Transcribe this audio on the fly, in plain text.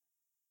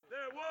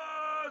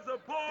was a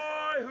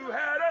boy who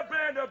had a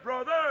band of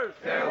brothers.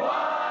 There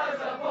was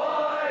a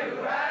boy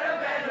who had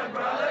a band of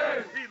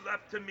brothers. He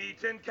left to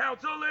meet in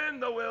council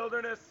in the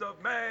wilderness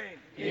of Maine.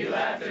 He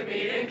left to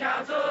meet in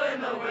council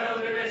in the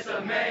wilderness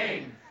of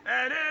Maine.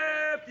 And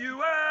if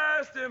you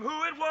asked him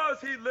who it was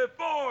he lived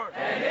for,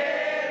 And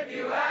if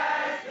you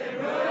asked him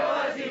who it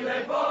was he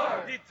lived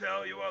for, he'd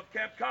tell you of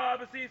Camp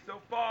Cobbossee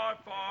so far,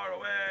 far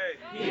away.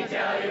 he'd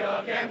tell you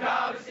of Camp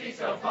Cobbossee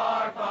so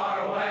far,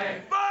 far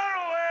away. Far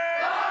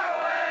away! Far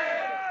away!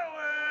 Far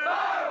away!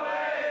 Far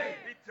away!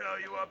 He'd tell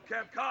you of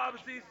Camp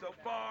Cobbossee so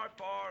far,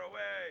 far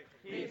away.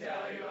 He'd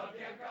tell you of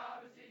Camp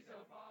Cobbossee so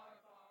far,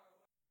 far away.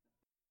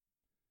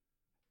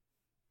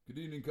 Good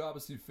evening,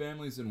 Cobbossee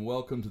families, and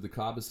welcome to the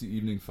Cobbossee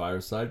Evening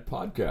Fireside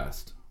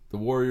Podcast. The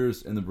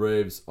Warriors and the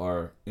Braves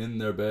are in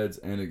their beds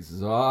and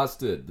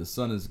exhausted. The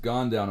sun has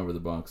gone down over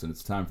the bunks, and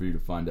it's time for you to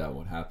find out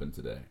what happened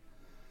today.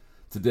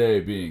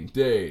 Today being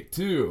day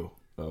 2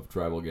 of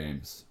Tribal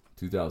Games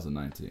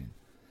 2019.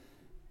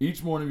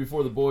 Each morning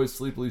before the boys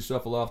sleepily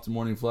shuffle off to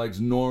morning flags,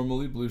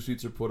 normally blue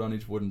sheets are put on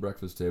each wooden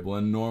breakfast table,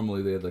 and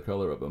normally they have the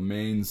color of a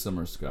Maine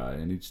summer sky,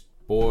 and each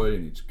boy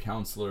and each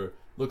counselor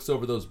looks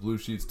over those blue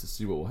sheets to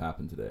see what will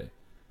happen today.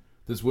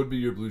 This would be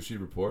your blue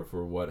sheet report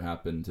for what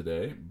happened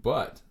today,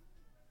 but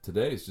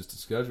today is just a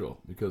schedule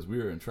because we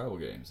are in Tribal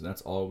Games, and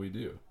that's all we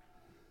do.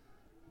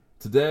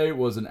 Today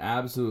was an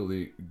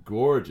absolutely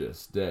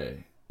gorgeous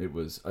day. It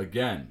was,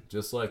 again,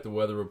 just like the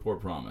weather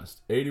report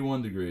promised.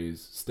 81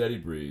 degrees, steady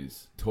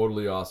breeze,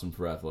 totally awesome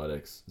for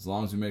athletics. As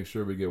long as we make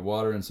sure we get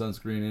water and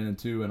sunscreen in and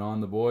to and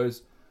on the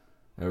boys,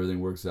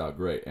 everything works out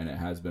great, and it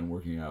has been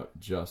working out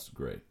just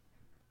great.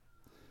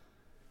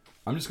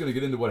 I'm just going to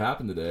get into what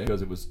happened today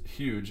because it was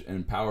huge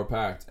and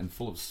power-packed and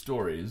full of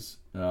stories.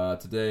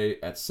 Today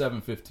at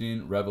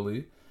 7:15,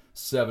 Reveille.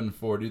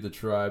 7:40, the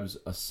tribes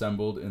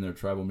assembled in their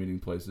tribal meeting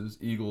places.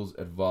 Eagles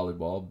at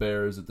volleyball,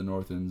 Bears at the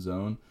North End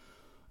Zone,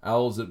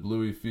 Owls at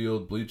Bluey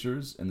Field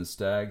bleachers, and the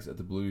Stags at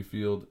the Bluey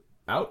Field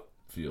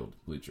outfield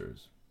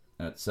bleachers.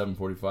 At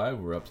 7:45,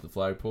 we're up to the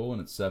flagpole,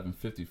 and at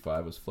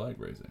 7:55 was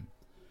flag raising.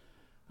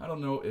 I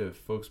don't know if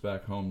folks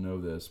back home know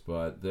this,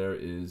 but there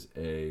is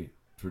a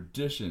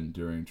tradition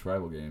during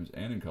Tribal Games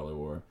and in Color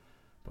War,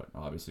 but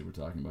obviously we're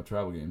talking about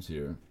Tribal Games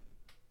here,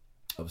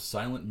 of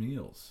silent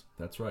meals.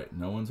 That's right.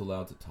 No one's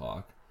allowed to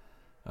talk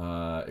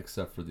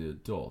except for the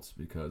adults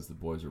because the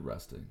boys are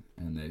resting.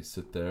 And they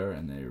sit there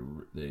and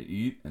they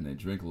eat and they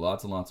drink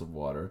lots and lots of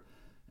water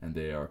and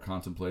they are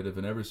contemplative.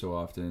 And every so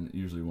often,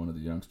 usually one of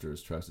the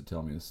youngsters tries to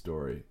tell me a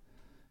story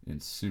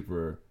in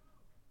super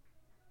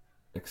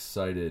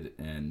excited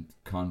and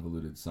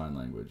convoluted sign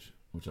language,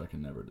 which I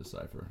can never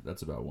decipher.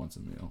 That's about once a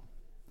meal.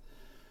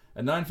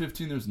 At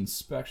 9:15, there's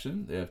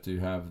inspection. They have to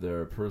have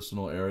their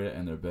personal area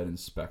and their bed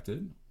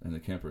inspected, and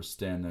the campers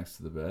stand next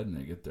to the bed, and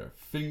they get their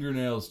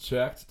fingernails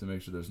checked to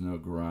make sure there's no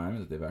grime,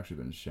 that they've actually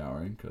been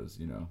showering, because,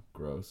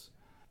 gross.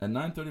 At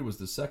 9:30 was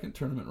the second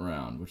tournament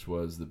round, which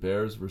was the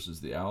Bears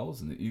versus the Owls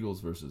and the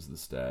Eagles versus the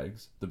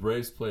Stags. The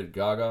Braves played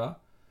Gaga,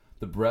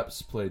 the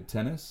Breps played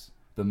tennis,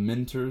 the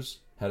Minters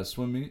had a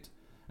swim meet,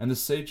 and the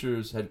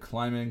Sachers had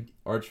climbing,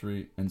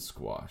 archery, and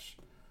squash.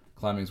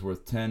 Climbing's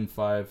worth 10,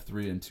 5,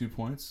 3, and 2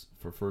 points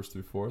for first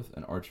through fourth,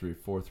 and archery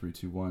 4, 3,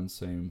 2, 1,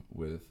 same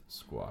with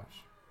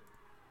squash.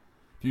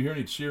 If you hear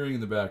any cheering in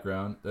the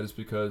background, that is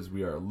because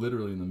we are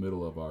literally in the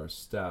middle of our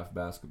staff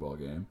basketball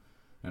game,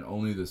 and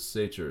only the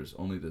Sachers,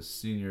 only the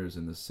seniors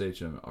in the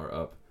Sachem are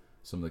up,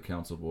 some of the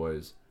council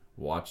boys,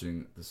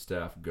 watching the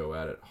staff go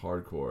at it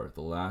hardcore.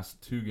 The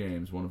last 2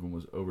 games, one of them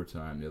was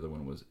overtime, the other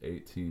one was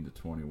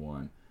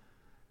 18-21,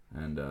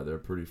 and they're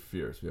pretty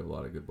fierce. We have a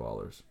lot of good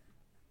ballers.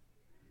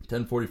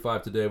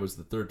 10:45 today was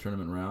the third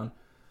tournament round.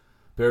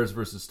 Bears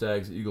versus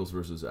Stags, Eagles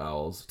versus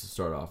Owls to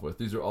start off with.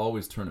 These are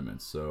always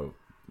tournaments, so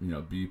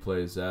B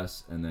plays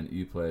S, and then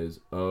E plays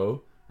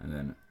O, and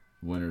then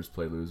winners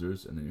play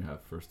losers, and then you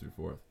have first through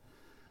fourth.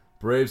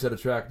 Braves had a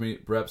track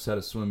meet, Breps had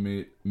a swim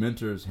meet,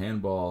 Minters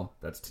handball,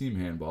 that's team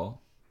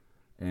handball,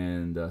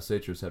 and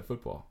Sachers had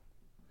football.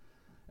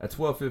 At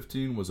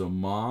 12:15 was a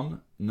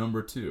MOM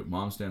number 2.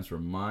 MOM stands for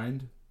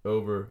Mind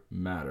Over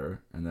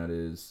Matter, and that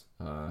is...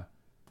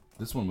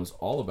 this one was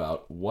all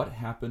about what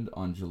happened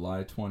on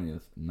July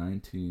 20th,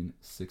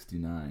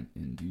 1969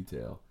 in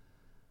detail.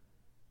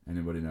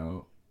 Anybody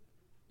know?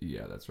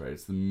 Yeah, that's right.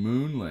 It's the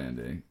moon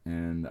landing,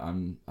 and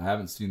I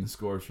haven't seen the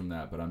scores from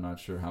that, but I'm not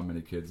sure how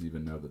many kids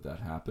even know that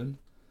happened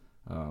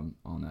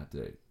on that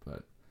date.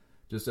 But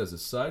just as a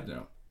side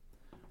note,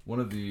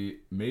 one of the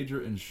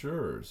major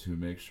insurers who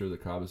makes sure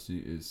that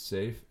Cobbossee is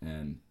safe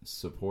and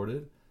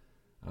supported,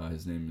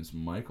 his name is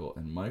Michael,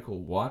 and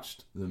Michael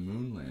watched the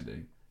moon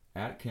landing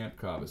at Camp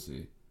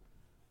Cobbossee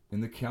in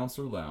the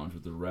counselor lounge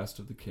with the rest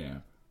of the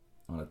camp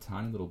on a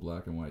tiny little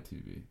black and white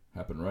TV.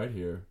 Happened right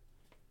here.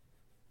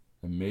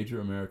 A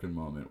major American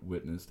moment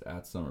witnessed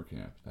at summer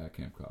camp at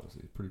Camp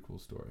Cobbossee. Pretty cool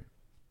story.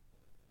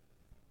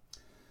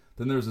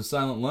 Then there was a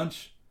silent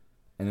lunch,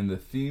 and then the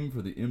theme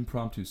for the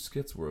impromptu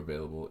skits were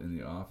available in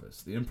the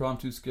office. The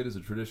impromptu skit is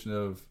a tradition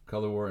of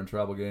Color War and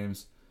Tribal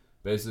Games.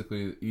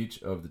 Basically,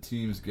 each of the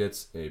teams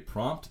gets a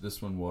prompt.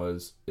 This one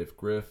was if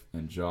Griff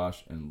and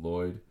Josh and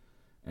Lloyd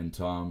and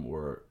Tom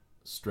were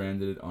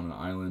stranded on an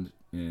island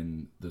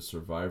in the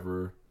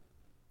Survivor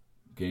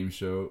game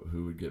show,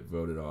 who would get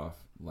voted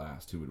off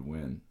last? Who would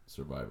win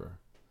Survivor?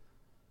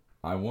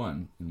 I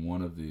won in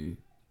one of the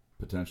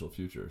potential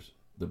futures.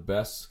 The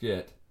best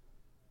skit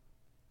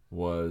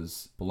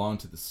belonged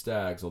to the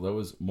Stags, although it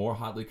was more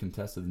hotly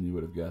contested than you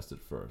would have guessed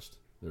at first.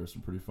 There was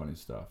some pretty funny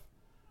stuff.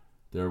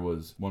 There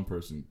was one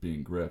person,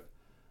 being Griff,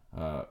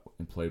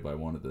 and played by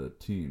one of the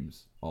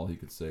teams. All he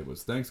could say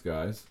was, "Thanks,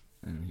 guys."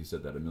 And he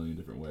said that a million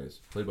different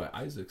ways. Played by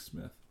Isaac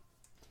Smith.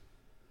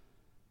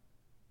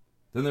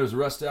 Then there was a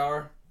rest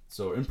hour.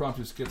 So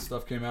impromptu skit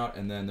stuff came out,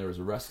 and then there was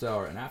a rest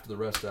hour. And after the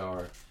rest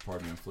hour,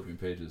 pardon me, I'm flipping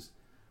pages,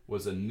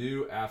 was a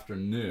new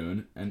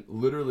afternoon. And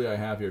literally I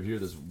have here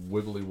this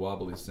wibbly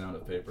wobbly sound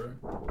of paper.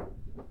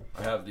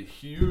 I have the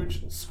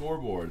huge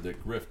scoreboard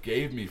that Griff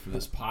gave me for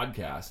this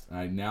podcast, and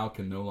I now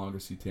can no longer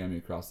see Tammy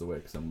across the way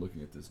because I'm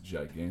looking at this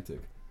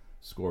gigantic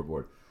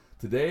scoreboard.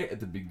 Today, at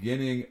the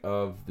beginning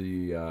of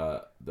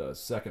the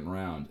second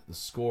round, the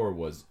score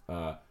was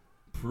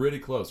pretty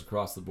close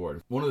across the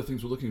board. One of the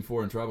things we're looking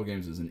for in tribal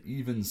games is an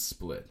even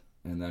split,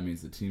 and that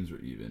means the teams are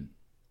even.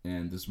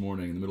 And this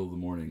morning, in the middle of the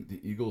morning, the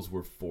Eagles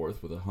were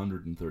fourth with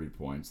 130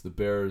 points. The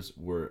Bears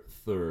were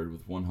third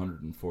with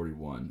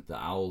 141. The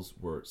Owls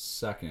were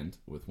second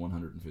with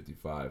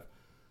 155.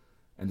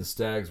 And the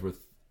Stags were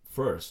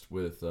first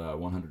with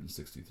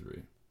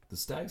 163. The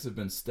Stags have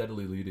been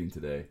steadily leading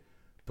today,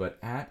 but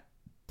at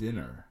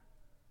dinner,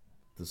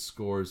 the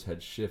scores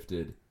had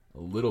shifted a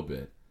little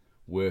bit,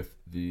 with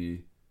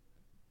the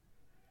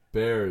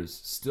Bears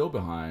still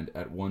behind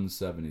at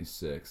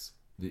 176.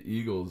 The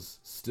Eagles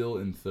still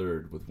in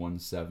third with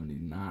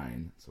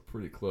 179, so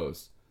pretty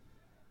close.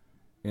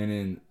 And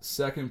in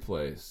second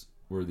place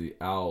were the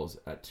Owls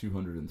at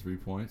 203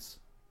 points.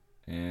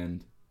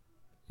 And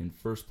in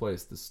first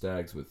place, the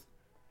Stags with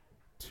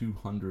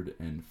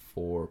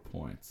 204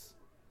 points.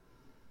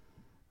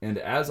 And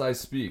as I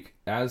speak,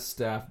 as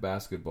staff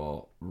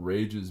basketball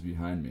rages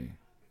behind me,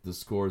 the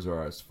scores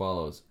are as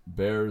follows.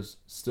 Bears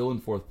still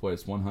in fourth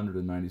place,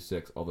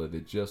 196, although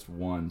they just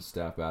won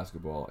staff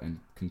basketball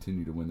and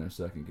continue to win their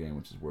second game,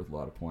 which is worth a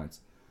lot of points.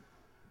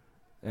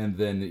 And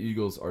then the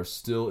Eagles are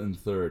still in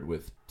third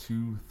with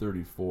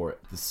 234.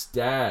 The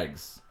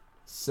Stags,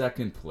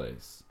 second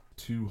place,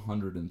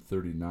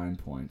 239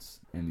 points.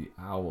 And the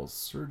Owls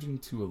surging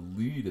to a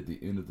lead at the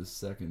end of the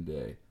second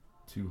day,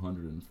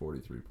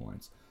 243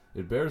 points.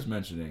 It bears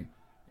mentioning,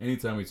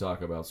 anytime we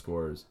talk about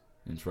scores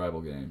in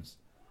tribal games,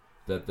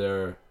 that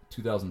their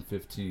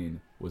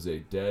 2015 was a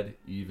dead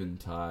even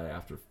tie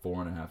after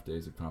 4.5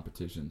 days of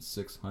competition,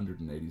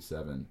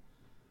 687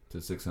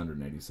 to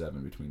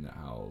 687 between the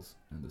Owls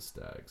and the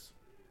Stags.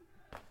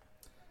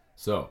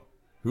 So,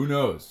 who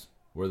knows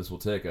where this will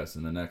take us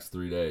in the next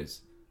 3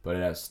 days, but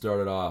it has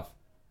started off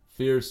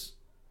fierce,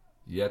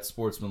 yet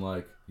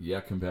sportsmanlike,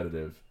 yet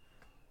competitive.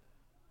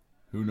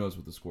 Who knows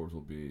what the scores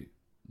will be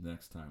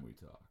next time we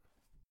talk.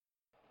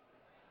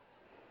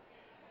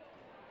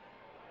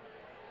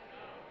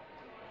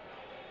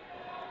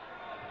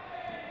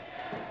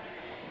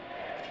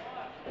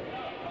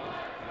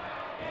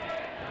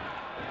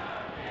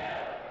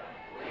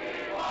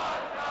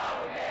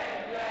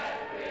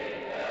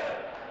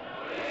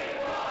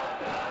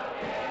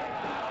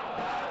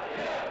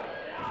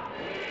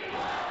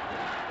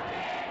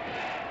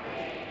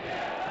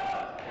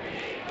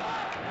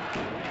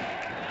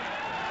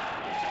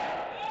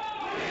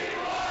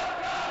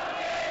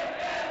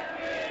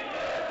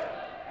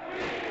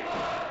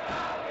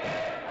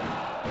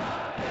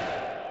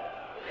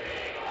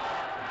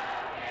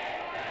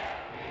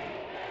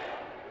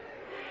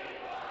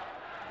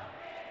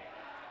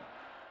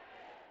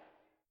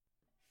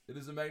 It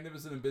is a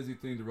magnificent and busy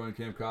thing to run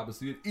Camp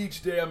Cobbossee. And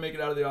each day I make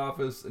it out of the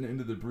office and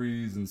into the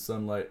breeze and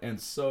sunlight,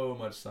 and so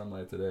much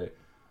sunlight today,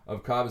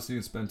 of Cobbossee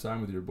and spend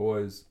time with your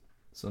boys.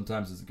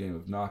 Sometimes it's a game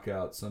of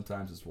knockout,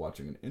 sometimes it's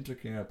watching an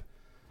intercamp,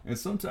 and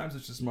sometimes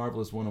it's just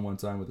marvelous one-on-one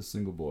time with a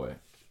single boy.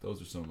 Those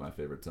are some of my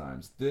favorite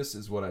times. This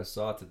is what I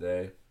saw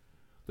today.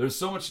 There's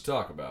so much to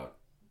talk about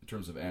in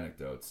terms of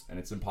anecdotes, and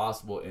it's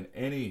impossible in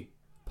any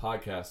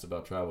podcast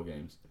about travel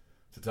games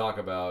to talk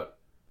about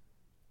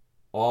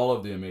all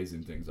of the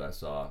amazing things I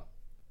saw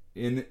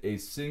in a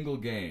single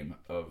game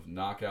of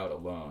knockout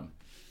alone.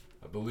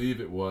 I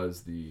believe it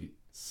was the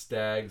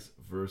Stags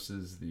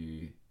versus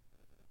the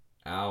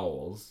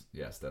Owls.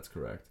 Yes, that's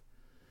correct.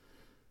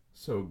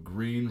 So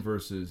green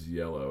versus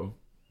yellow.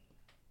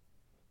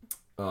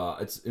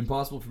 It's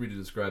impossible for me to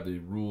describe the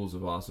rules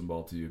of Awesome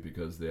Ball to you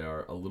because they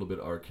are a little bit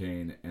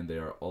arcane, and they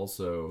are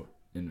also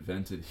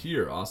invented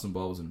here. Awesome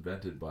Ball was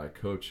invented by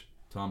Coach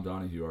Tom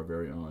Donahue, our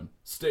very own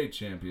state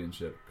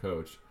championship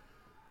coach.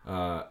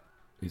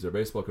 He's our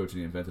baseball coach, and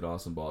he invented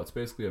Awesome Ball. It's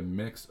basically a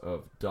mix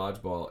of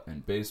dodgeball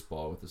and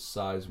baseball with a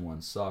size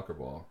 1 soccer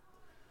ball.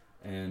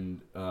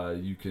 And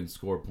you can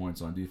score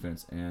points on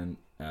defense and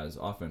as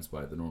offense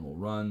by the normal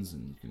runs,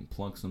 and you can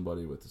plunk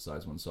somebody with the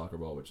size 1 soccer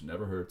ball, which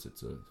never hurts.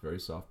 It's a very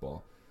soft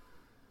ball.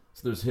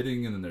 So there's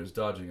hitting and then there's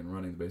dodging and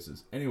running the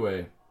bases.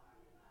 Anyway,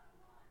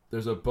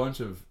 there's a bunch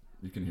of,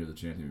 you can hear the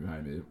chanting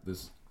behind me.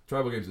 This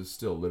Tribal Games is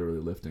still literally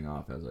lifting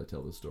off as I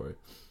tell this story.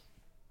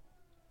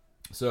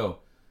 So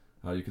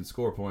you can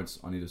score points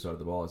on either side of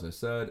the ball, as I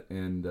said,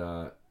 and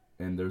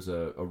there's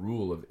a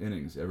rule of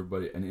innings.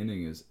 An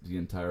inning is the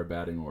entire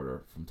batting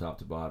order from top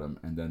to bottom,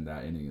 and then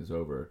that inning is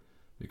over,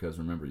 because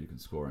remember, you can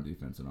score on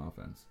defense and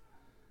offense.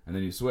 And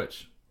then you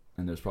switch,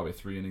 and there's probably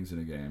 3 innings in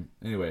a game.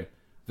 Anyway,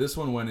 this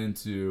one went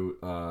into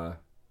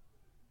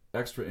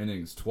extra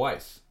innings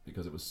twice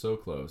because it was so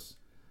close.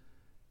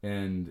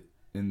 And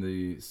in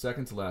the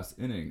second to last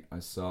inning, I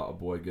saw a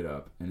boy get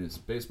up,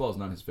 and baseball is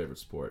not his favorite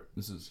sport.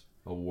 This is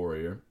a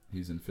warrior.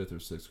 He's in 5th or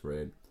 6th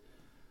grade.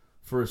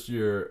 First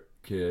year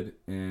kid,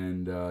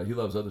 and he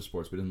loves other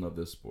sports, but didn't love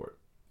this sport.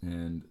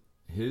 And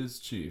his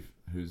chief,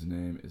 whose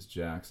name is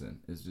Jackson,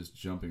 is just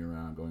jumping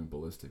around, going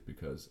ballistic,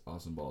 because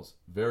Awesome Ball's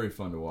very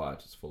fun to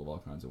watch. It's full of all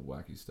kinds of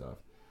wacky stuff.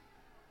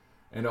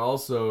 And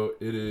also,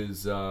 it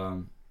is,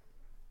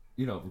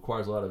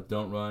 requires a lot of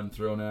don't run,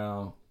 throw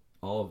now,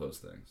 all of those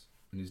things.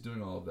 And he's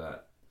doing all of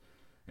that.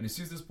 And he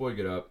sees this boy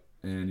get up,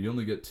 and you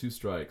only get 2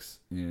 strikes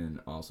in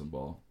Awesome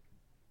Ball.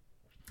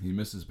 He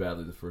misses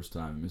badly the first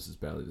time, he misses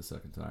badly the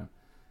second time.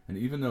 And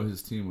even though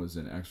his team was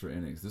in extra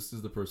innings, this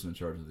is the person in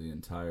charge of the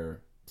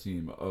entire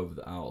team of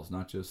the Owls,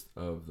 not just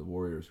of the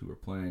Warriors who are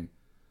playing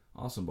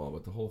Awesome Ball,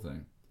 but the whole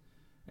thing.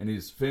 And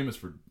he's famous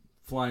for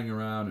flying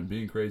around and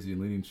being crazy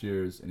and leading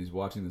cheers, and he's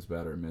watching this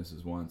batter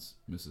misses once,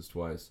 misses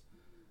twice,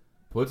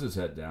 puts his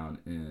head down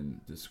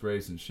in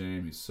disgrace and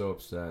shame. He's so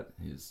upset.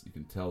 You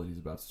can tell he's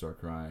about to start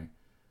crying.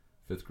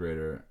 5th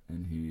grader,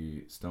 and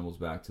he stumbles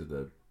back to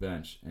the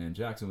bench, and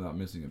Jackson, without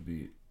missing a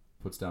beat,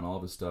 puts down all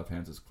of his stuff,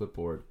 hands his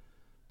clipboard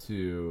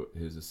to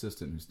his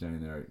assistant, who's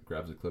standing there,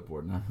 grabs a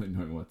clipboard, not really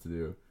knowing what to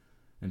do.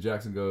 And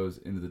Jackson goes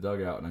into the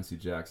dugout, and I see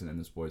Jackson and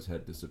this boy's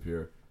head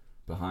disappear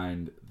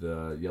behind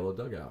the yellow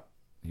dugout.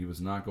 He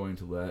was not going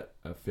to let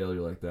a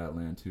failure like that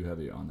land too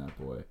heavy on that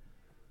boy.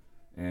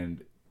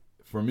 And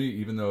for me,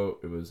 even though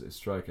it was a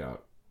strikeout,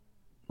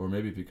 or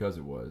maybe because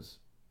it was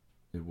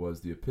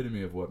the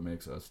epitome of what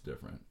makes us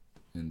different,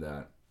 in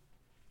that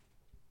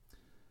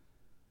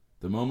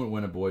the moment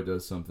when a boy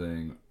does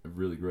something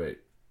really great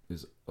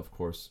is, of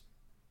course,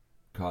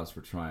 cause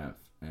for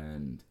triumph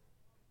and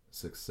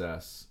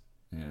success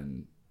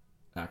and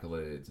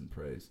accolades and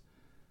praise.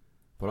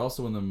 But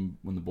also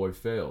when the boy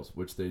fails,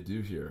 which they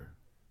do here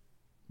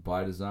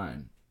by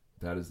design,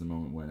 that is the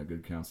moment when a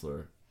good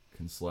counselor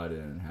can slide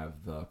in and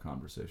have the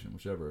conversation,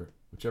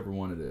 whichever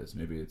one it is.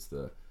 Maybe it's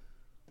the,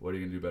 what are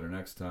you going to do better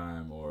next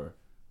time, or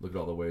look at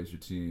all the ways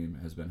your team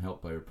has been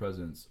helped by your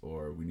presence,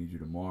 or we need you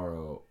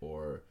tomorrow,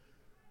 or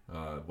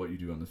what you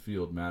do on the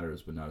field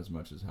matters, but not as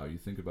much as how you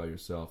think about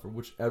yourself, or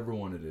whichever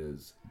one it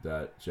is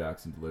that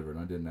Jackson delivered.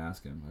 And I didn't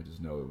ask him. I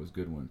just know it was a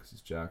good one because he's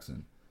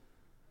Jackson.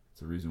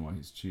 It's the reason why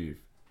he's chief.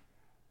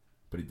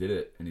 But he did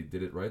it, and he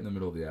did it right in the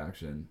middle of the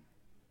action.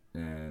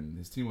 And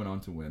his team went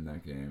on to win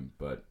that game,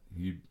 but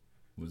he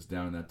was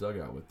down in that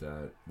dugout with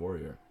that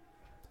warrior.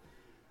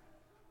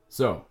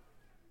 So,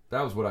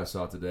 that was what I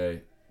saw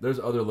today. There's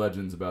other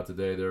legends about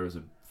today. There was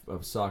a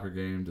soccer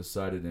game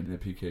decided in a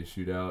PK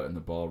shootout, and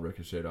the ball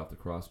ricocheted off the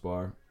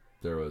crossbar.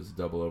 There was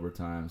double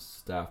overtime,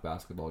 staff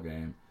basketball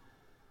game.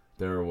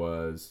 There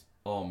was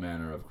all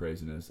manner of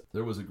craziness.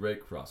 There was a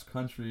great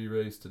cross-country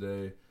race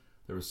today.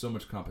 There was so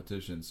much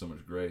competition, so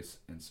much grace,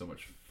 and so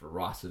much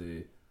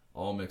ferocity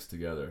all mixed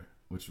together,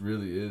 which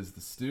really is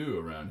the stew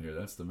around here.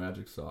 That's the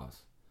magic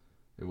sauce.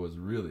 It was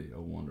really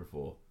a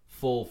wonderful,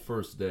 full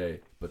first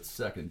day, but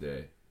second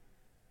day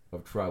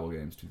of Tribal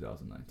Games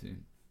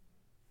 2019.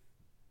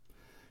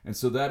 And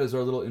so that is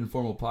our little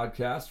informal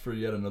podcast for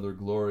yet another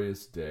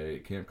glorious day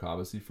at Camp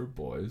Cobbossee for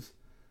boys.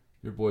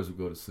 Your boys will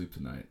go to sleep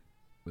tonight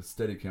with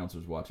steady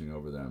counselors watching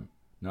over them,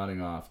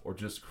 nodding off or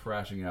just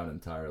crashing out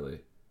entirely,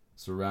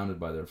 surrounded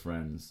by their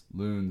friends,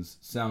 loons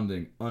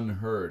sounding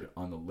unheard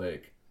on the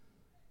lake.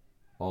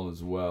 All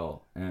is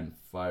well and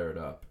fired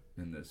up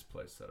in this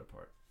place set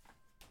apart.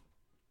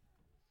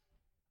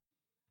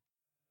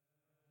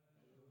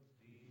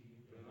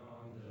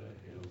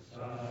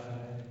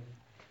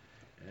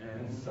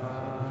 And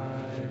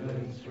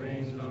silence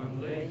reigns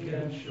on lake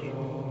and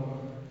shore.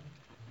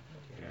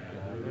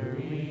 Gather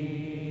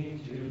we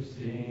to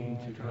sing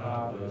to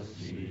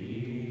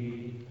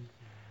Cobbossee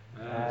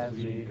as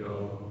we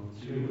go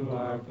to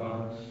our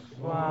bunks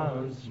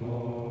once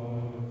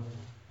more.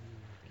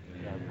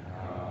 Dear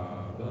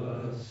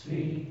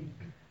Cobbossee,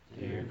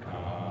 dear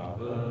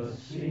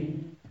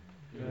Cobbossee,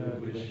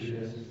 good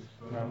wishes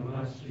from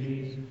us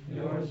be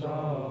yours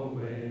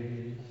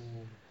always.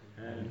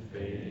 And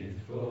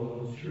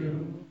faithful,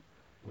 true,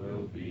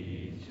 will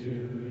be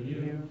to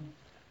you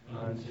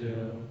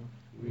until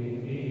we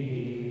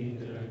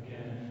meet again.